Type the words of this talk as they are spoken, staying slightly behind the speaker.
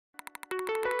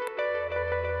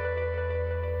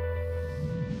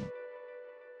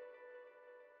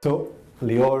So,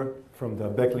 Leor from the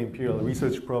Beckley-Imperial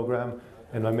Research Program,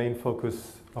 and my main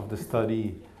focus of the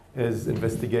study is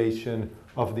investigation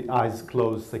of the eyes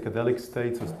closed psychedelic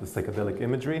states, so the psychedelic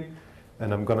imagery.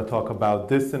 And I'm going to talk about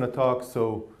this in a talk.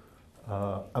 So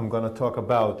I'm going to talk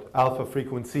about alpha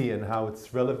frequency and how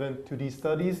it's relevant to these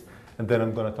studies. And then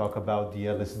I'm going to talk about the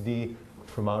LSD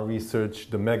from our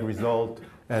research, the MEG result,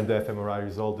 and the fMRI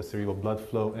result, the cerebral blood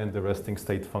flow, and the resting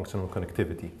state functional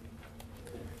connectivity.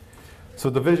 So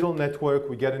the visual network,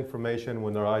 we get information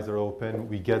when our eyes are open.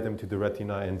 We get them to the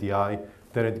retina and the eye.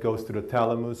 Then it goes to the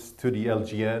thalamus, to the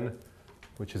LGN,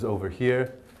 which is over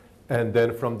here. And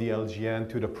then from the LGN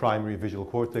to the primary visual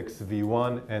cortex,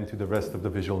 V1, and to the rest of the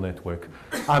visual network.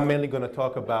 I'm mainly going to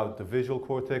talk about the visual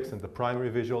cortex and the primary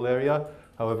visual area.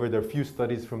 However, there are a few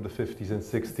studies from the 50s and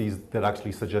 60s that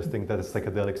actually suggesting that a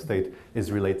psychedelic state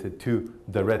is related to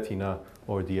the retina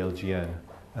or the LGN.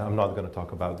 I'm not going to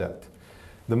talk about that.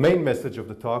 The main message of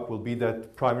the talk will be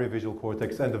that primary visual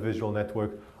cortex and the visual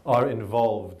network are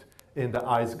involved in the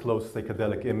eyes closed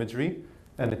psychedelic imagery.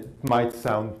 And it might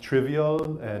sound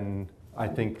trivial, and I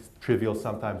think trivial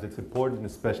sometimes it's important,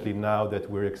 especially now that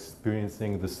we're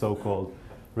experiencing the so-called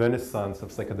renaissance of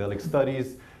psychedelic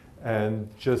studies. And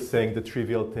just saying the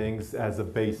trivial things as a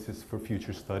basis for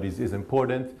future studies is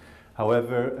important.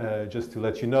 However, just to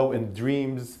let you know, in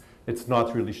dreams, it's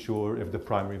not really sure if the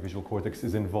primary visual cortex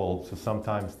is involved. So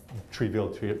sometimes trivial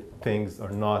things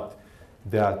are not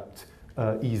that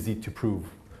easy to prove.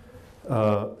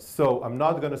 So I'm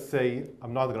not going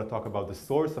to talk about the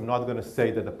source. I'm not going to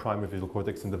say that the primary visual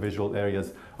cortex and the visual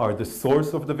areas are the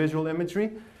source of the visual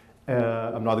imagery.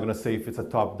 I'm not going to say if it's a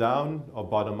top-down or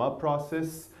bottom-up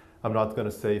process. I'm not going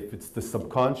to say if it's the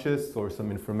subconscious or some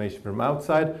information from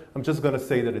outside. I'm just going to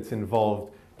say that it's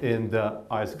involved in the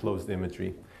eyes closed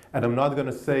imagery. And I'm not going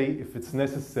to say if it's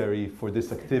necessary for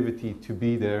this activity to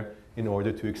be there in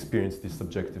order to experience this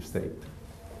subjective state.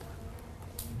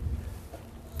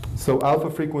 So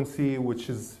alpha frequency, which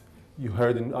is, you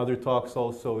heard in other talks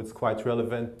also, it's quite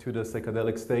relevant to the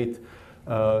psychedelic state.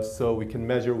 So we can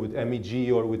measure with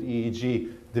MEG or with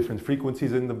EEG different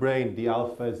frequencies in the brain. The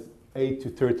alpha is 8 to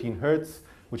 13 hertz,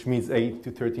 which means 8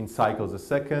 to 13 cycles a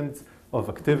second of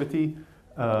activity.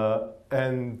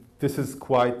 And this is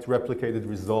quite replicated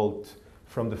result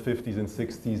from the 50s and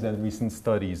 60s and recent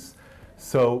studies.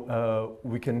 So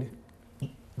we can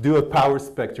do a power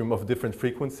spectrum of different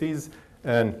frequencies.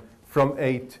 And from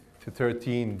 8 to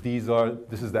 13,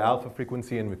 this is the alpha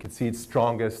frequency, and we can see it's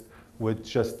strongest with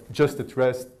just at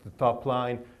rest, the top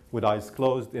line, with eyes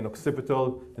closed in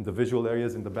occipital, in the visual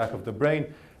areas in the back of the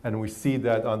brain. And we see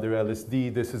that under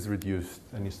LSD, this is reduced.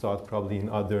 And you saw it probably in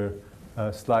other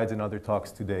slides in other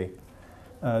talks today.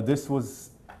 This was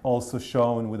also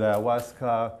shown with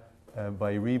ayahuasca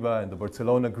by Riba and the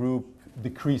Barcelona group,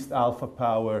 decreased alpha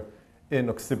power in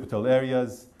occipital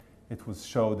areas. It was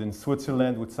showed in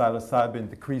Switzerland with psilocybin,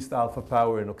 decreased alpha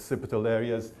power in occipital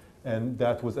areas, and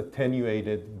that was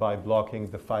attenuated by blocking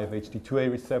the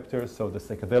 5-HT2A receptor, so the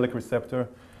psychedelic receptor.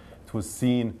 It was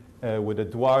seen with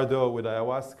Eduardo, with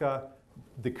ayahuasca,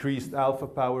 decreased alpha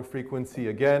power frequency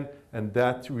again, and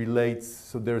that relates,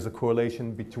 so there's a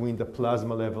correlation between the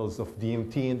plasma levels of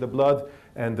DMT in the blood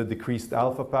and the decreased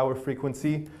alpha power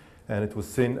frequency. And it was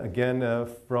seen again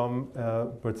from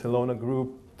Barcelona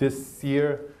group this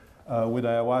year with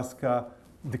ayahuasca,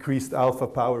 decreased alpha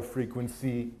power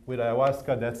frequency with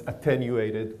ayahuasca that's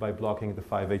attenuated by blocking the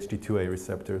 5-HT2A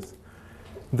receptors.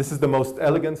 This is the most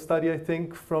elegant study, I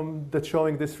think, that's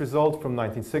showing this result from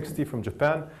 1960 from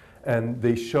Japan. And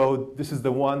they showed, this is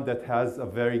the one that has a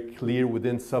very clear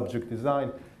within subject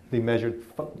design. They measured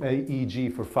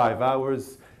EEG for 5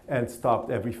 hours and stopped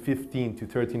every 15 to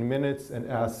 13 minutes and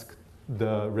asked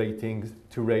the ratings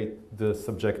to rate the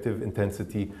subjective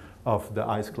intensity of the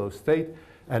eyes closed state.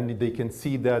 And they can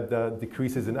see that the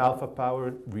decreases in alpha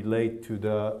power relate to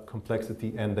the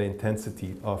complexity and the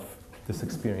intensity of this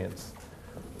experience.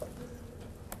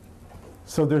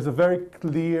 So there's a very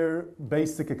clear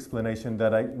basic explanation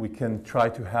that we can try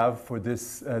to have for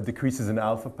this decreases in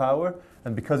alpha power.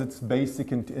 And because it's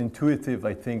basic and intuitive,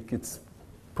 I think it's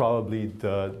probably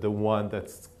the one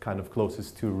that's kind of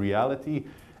closest to reality.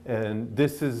 And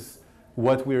this is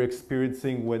what we're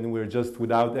experiencing when we're just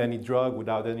without any drug,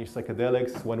 without any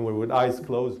psychedelics. When we're with eyes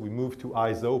closed, we move to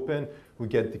eyes open. We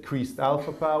get decreased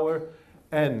alpha power.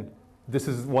 And this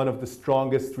is one of the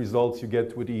strongest results you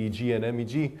get with EEG and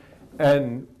MEG.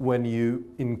 And when you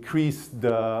increase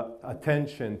the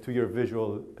attention to your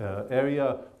visual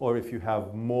area, or if you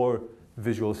have more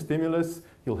visual stimulus,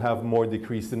 you'll have more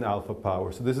decrease in alpha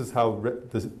power. So this is how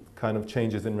this kind of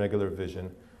changes in regular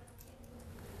vision.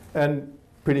 And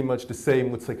pretty much the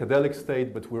same with psychedelic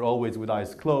state, but we're always with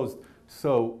eyes closed.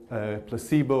 So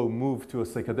placebo moved to a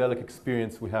psychedelic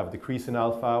experience, we have decrease in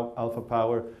alpha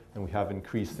power, and we have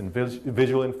increase in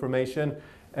visual information.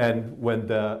 And when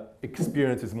the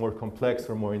experience is more complex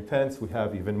or more intense, we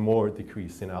have even more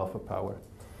decrease in alpha power.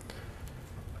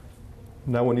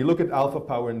 Now, when you look at alpha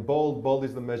power in bold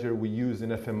is the measure we use in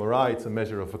fMRI. It's a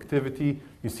measure of activity.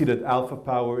 You see that alpha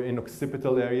power in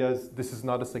occipital areas, this is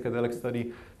not a psychedelic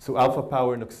study, so alpha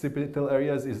power in occipital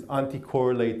areas is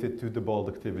anti-correlated to the bold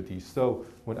activity. So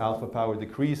when alpha power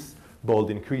decreases, bold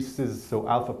increases, so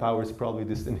alpha power is probably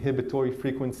this inhibitory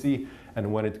frequency,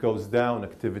 and when it goes down,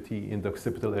 activity in the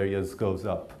occipital areas goes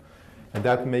up. And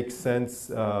that makes sense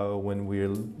when we're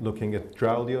looking at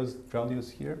Draulio's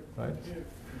here, right?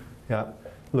 Yeah,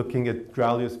 looking at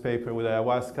Draulio's paper with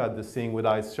ayahuasca, the seeing with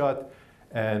eyes shut,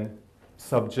 and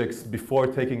subjects before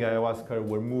taking ayahuasca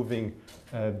were moving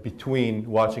between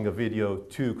watching a video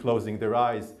to closing their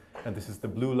eyes, and this is the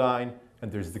blue line,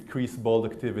 and there's decreased bold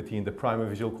activity in the primary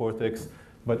visual cortex.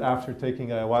 But after taking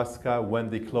ayahuasca, when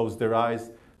they close their eyes,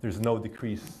 there's no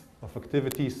decrease of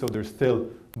activity, so there's still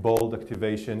bold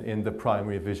activation in the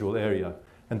primary visual area.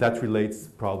 And that relates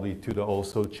probably to the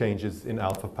also changes in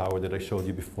alpha power that I showed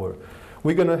you before.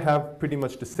 We're going to have pretty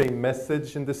much the same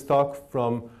message in this talk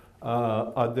from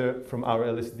our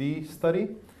LSD study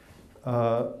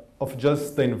of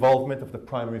just the involvement of the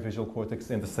primary visual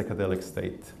cortex in the psychedelic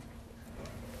state.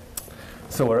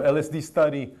 So our LSD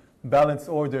study, balance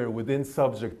order within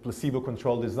subject,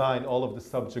 placebo-controlled design, all of the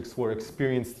subjects were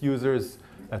experienced users,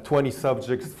 20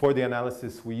 subjects. For the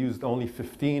analysis, we used only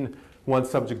 15. One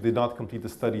subject did not complete the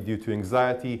study due to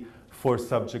anxiety. 4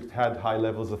 subjects had high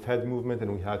levels of head movement,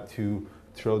 and we had to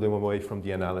throw them away from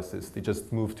the analysis. They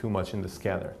just moved too much in the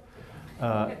scanner.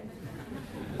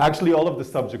 Actually, all of the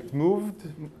subjects moved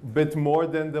a bit more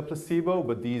than the placebo,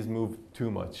 but these moved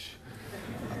too much.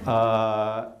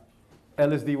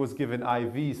 LSD was given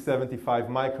IV, 75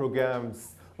 micrograms.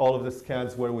 All of the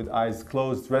scans were with eyes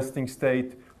closed, resting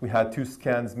state. We had 2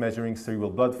 scans measuring cerebral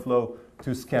blood flow,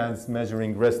 2 scans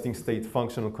measuring resting state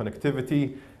functional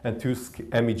connectivity, and 2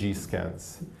 MEG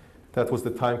scans. That was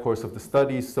the time course of the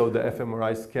study. So the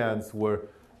fMRI scans were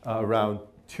around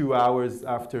 2 hours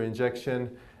after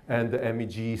injection, and the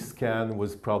MEG scan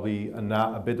was probably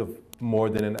a bit of more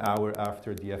than an hour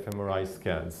after the fMRI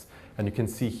scans. And you can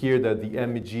see here that the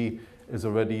MEG is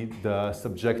already, the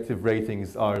subjective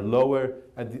ratings are lower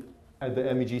at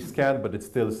the MEG scan, but it's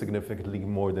still significantly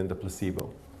more than the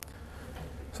placebo.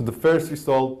 So the first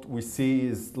result we see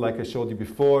is, like I showed you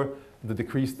before, the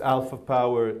decreased alpha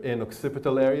power in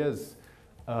occipital areas,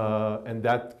 and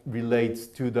that relates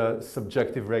to the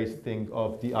subjective rating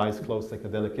of the eyes closed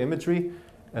psychedelic imagery,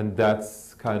 and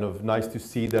that's kind of nice to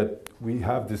see that we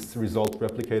have this result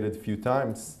replicated a few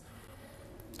times.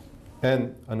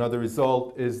 And another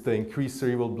result is the increased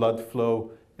cerebral blood flow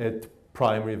at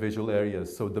primary visual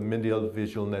areas, so the medial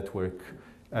visual network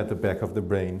at the back of the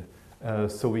brain.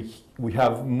 So we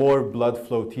have more blood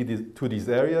flow to these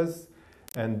areas,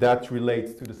 and that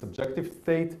relates to the subjective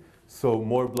state. So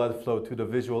more blood flow to the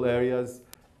visual areas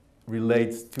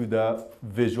relates to the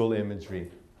visual imagery.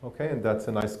 Okay, and that's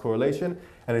a nice correlation.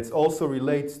 And it also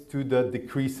relates to the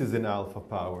decreases in alpha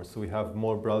power. So we have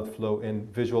more blood flow in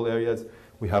visual areas.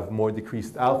 We have more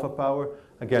decreased alpha power.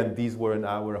 Again, these were an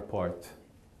hour apart.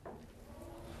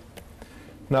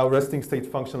 Now, resting state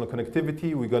functional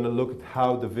connectivity, we're going to look at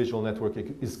how the visual network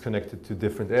is connected to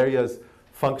different areas.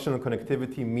 Functional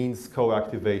connectivity means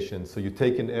co-activation. So you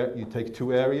take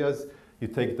 2 areas, you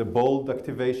take the bold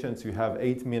activation, so you have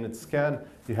 8-minute scan,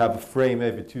 you have a frame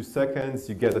every 2 seconds,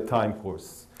 you get a time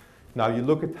course. Now you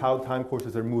look at how time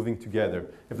courses are moving together.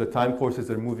 If the time courses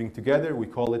are moving together, we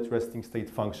call it resting state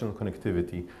functional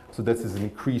connectivity. So this is an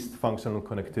increased functional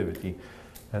connectivity.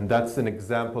 And that's an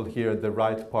example here at the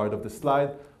right part of the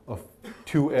slide of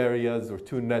 2 areas or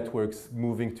 2 networks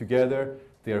moving together.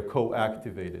 They are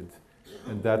co-activated.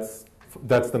 And that's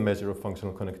the measure of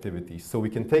functional connectivity. So we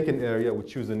can take an area, we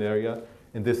choose an area,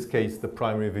 in this case the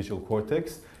primary visual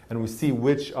cortex, and we see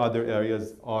which other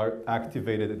areas are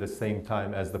activated at the same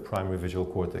time as the primary visual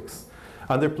cortex.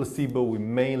 Under placebo, we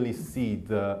mainly see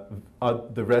the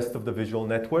rest of the visual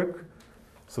network,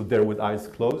 so they're with eyes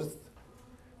closed,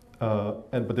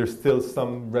 but there's still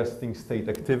some resting state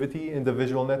activity in the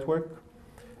visual network.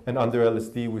 And under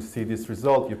LSD, we see this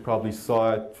result. You probably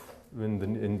saw it in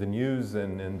the news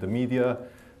and in the media.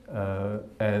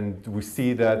 And we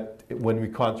see that when we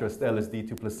contrast LSD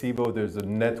to placebo, there's a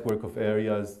network of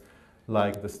areas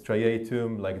like the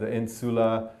striatum, like the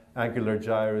insula, angular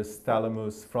gyrus,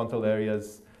 thalamus, frontal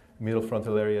areas, middle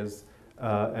frontal areas,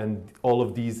 and all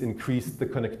of these increase the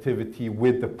connectivity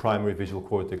with the primary visual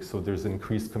cortex. So there's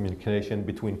increased communication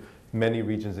between many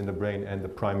regions in the brain and the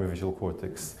primary visual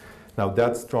cortex. Now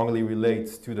that strongly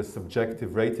relates to the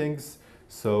subjective ratings.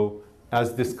 So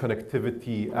as this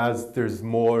connectivity, as there's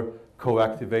more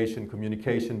co-activation,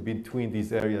 communication between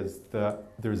these areas,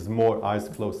 there's more eyes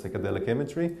closed psychedelic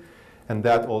imagery. And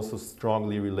that also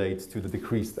strongly relates to the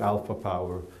decreased alpha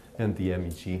power and the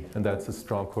MEG, and that's a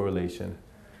strong correlation.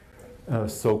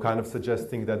 So kind of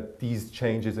suggesting that these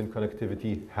changes in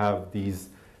connectivity have this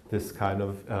kind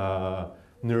of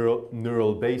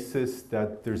neural basis,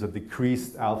 that there's a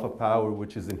decreased alpha power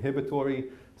which is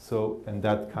inhibitory, and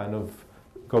that kind of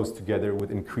goes together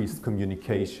with increased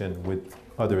communication with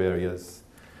other areas.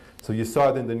 So you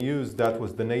saw it in the news, that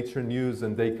was the Nature news,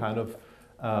 and they kind of,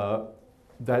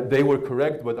 that they were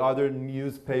correct, but other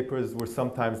newspapers were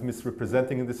sometimes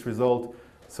misrepresenting this result.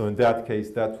 So in that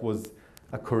case, that was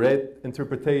a correct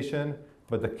interpretation,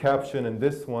 but the caption in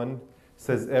this one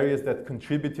says areas that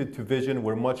contributed to vision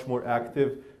were much more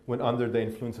active when under the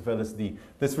influence of LSD.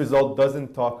 This result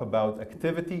doesn't talk about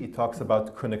activity, it talks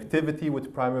about connectivity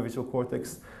with primary visual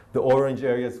cortex. The orange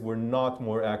areas were not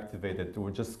more activated, they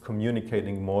were just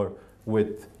communicating more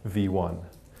with V1.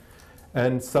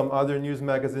 And some other news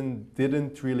magazine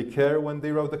didn't really care when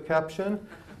they wrote the caption,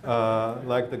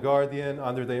 like The Guardian,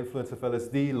 under the influence of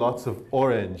LSD, lots of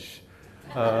orange.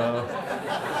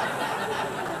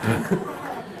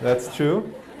 That's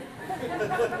true.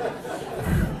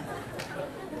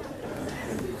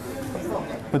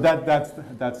 But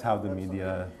that's how the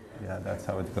media, that's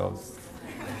how it goes.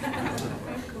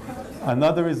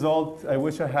 Another result, I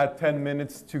wish I had 10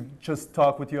 minutes to just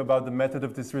talk with you about the method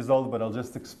of this result, but I'll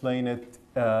just explain it.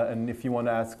 And if you want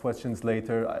to ask questions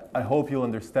later, I hope you'll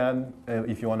understand.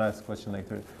 If you want to ask a question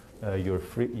later,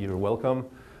 you're welcome.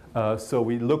 So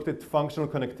we looked at functional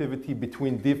connectivity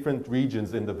between different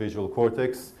regions in the visual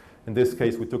cortex. In this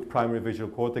case, we took primary visual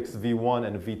cortex V1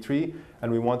 and V3,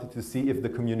 and we wanted to see if the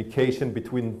communication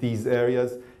between these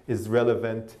areas is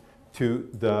relevant to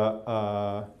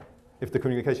the, if the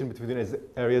communication between these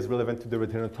areas is relevant to the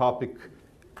retinotopic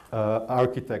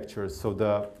architecture. So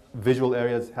the visual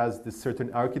areas has this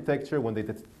certain architecture when they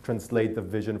translate the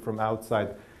vision from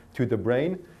outside to the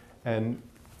brain, and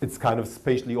it's kind of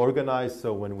spatially organized.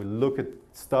 So when we look at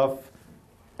stuff,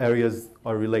 areas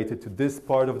are related to this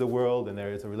part of the world, and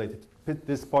areas are related to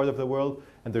this part of the world,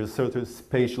 and there's a certain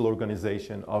spatial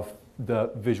organization of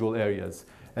the visual areas.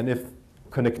 And if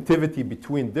connectivity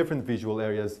between different visual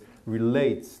areas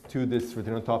relates to this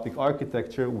retinotopic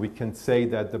architecture, we can say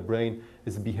that the brain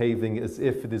is behaving as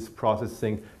if it is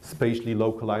processing spatially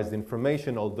localized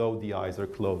information, although the eyes are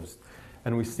closed.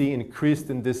 And we see increased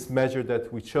in this measure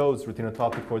that we chose,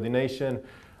 retinotopic coordination.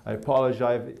 I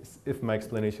apologize if my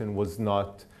explanation was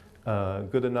not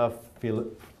good enough.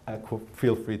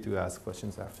 Feel free to ask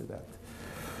questions after that.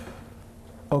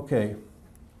 Okay,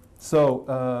 so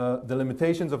the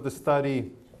limitations of the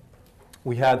study,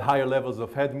 we had higher levels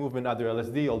of head movement under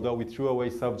LSD, although we threw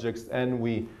away subjects and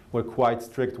we were quite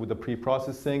strict with the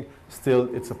pre-processing.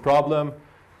 Still, it's a problem.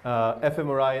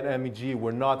 fMRI and MEG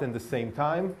were not in the same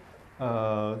time.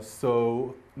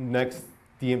 So next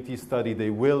DMT study,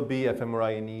 they will be,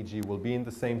 fMRI and EEG will be in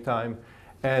the same time.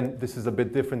 And this is a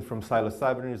bit different from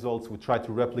psilocybin results. We tried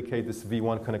to replicate this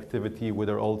V1 connectivity with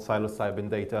our old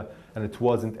psilocybin data, and it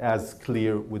wasn't as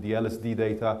clear with the LSD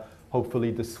data.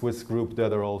 Hopefully the Swiss group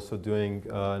that are also doing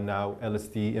now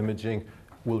LSD imaging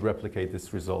will replicate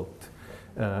this result,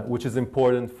 which is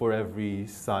important for every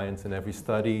science and every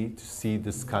study to see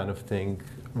this kind of thing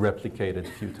replicated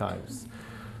a few times.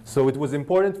 So it was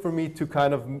important for me to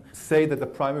kind of say that the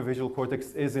primary visual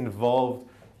cortex is involved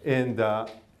in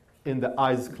the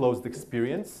eyes closed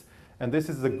experience. And this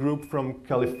is a group from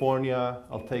California.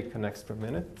 I'll take an extra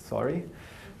minute, sorry.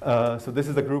 So this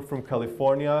is a group from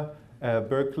California,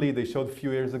 Berkeley. They showed a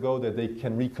few years ago that they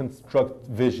can reconstruct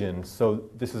vision. So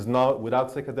this is not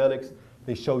without psychedelics.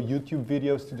 They show YouTube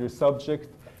videos to their subject,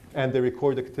 and they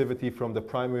record activity from the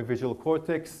primary visual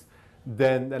cortex.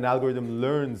 Then an algorithm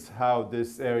learns how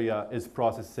this area is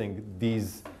processing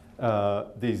these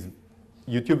YouTube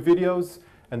videos,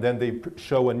 and then they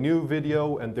show a new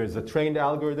video, and there's a trained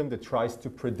algorithm that tries to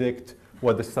predict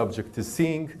what the subject is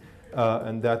seeing,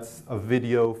 and that's a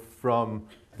video from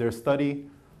their study.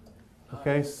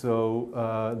 Okay, so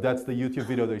that's the YouTube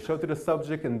video they showed to the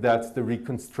subject, and that's the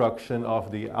reconstruction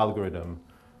of the algorithm.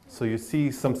 So you see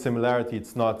some similarity.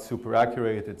 It's not super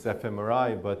accurate, it's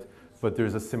fMRI, but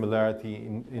there's a similarity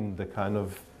in the kind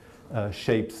of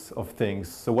shapes of things.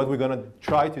 So what we're going to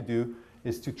try to do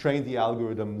is to train the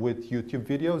algorithm with YouTube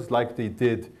videos like they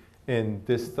did in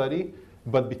this study.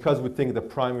 But because we think the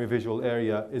primary visual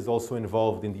area is also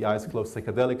involved in the eyes closed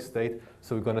psychedelic state,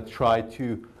 so we're going to try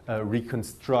to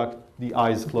reconstruct the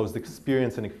eyes closed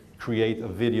experience and create a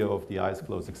video of the eyes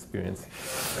closed experience.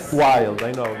 Wild,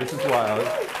 I know, this is wild.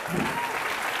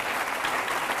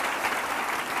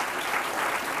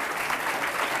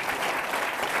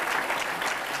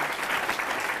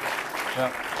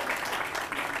 Yeah.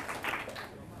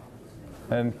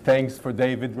 And thanks for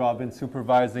David Robbins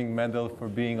supervising, Mendel for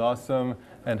being awesome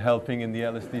and helping in the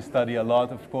LSD study a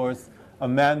lot, of course.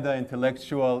 Amanda,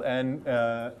 intellectual and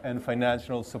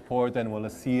financial support, and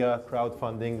Wallacea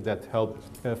crowdfunding that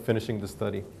helped finishing the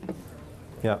study.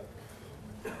 Yeah.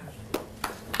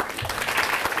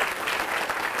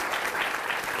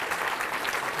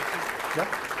 Yeah.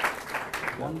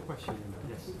 One question.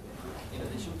 Yes. In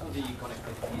addition to the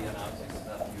connectivity analysis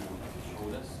that you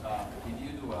showed us, did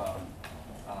you do a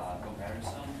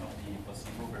comparison of the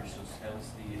placebo versus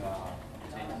LSD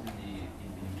changes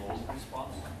in the mold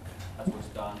response as was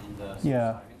done in the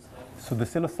psilocybin study? So the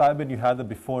psilocybin, you had the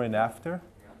before and after.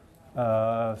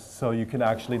 So you can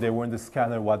actually, they were in the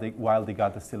scanner while they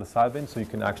got the psilocybin, so you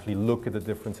can actually look at the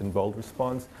difference in bold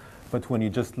response. But when you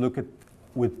just look at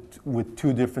with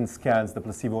two different scans, the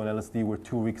placebo and LSD were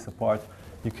 2 weeks apart,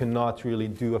 you cannot really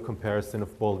do a comparison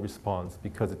of bold response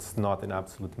because it's not an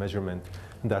absolute measurement.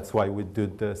 And that's why we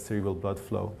did the cerebral blood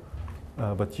flow.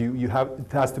 But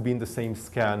it has to be in the same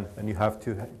scan, and you have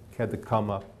to get the come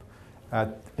up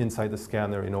inside the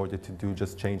scanner in order to do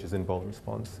just changes in bold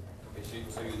response. Okay,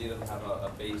 so you didn't have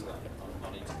a baseline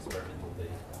on each experimental day?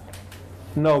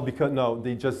 No,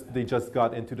 because they just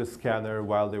got into the scanner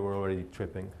while they were already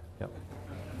tripping. Yeah.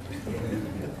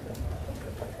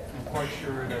 I'm quite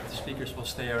sure that the speakers will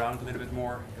stay around a little bit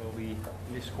more. They'll be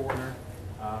in this corner.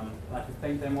 I'd like to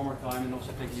thank them one more time and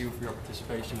also thank you for your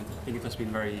participation. I think it has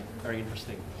been very, very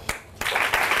interesting.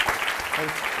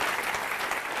 Thanks.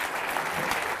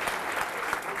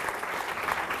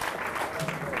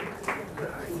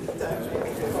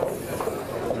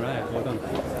 All right, well done.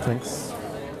 Thanks.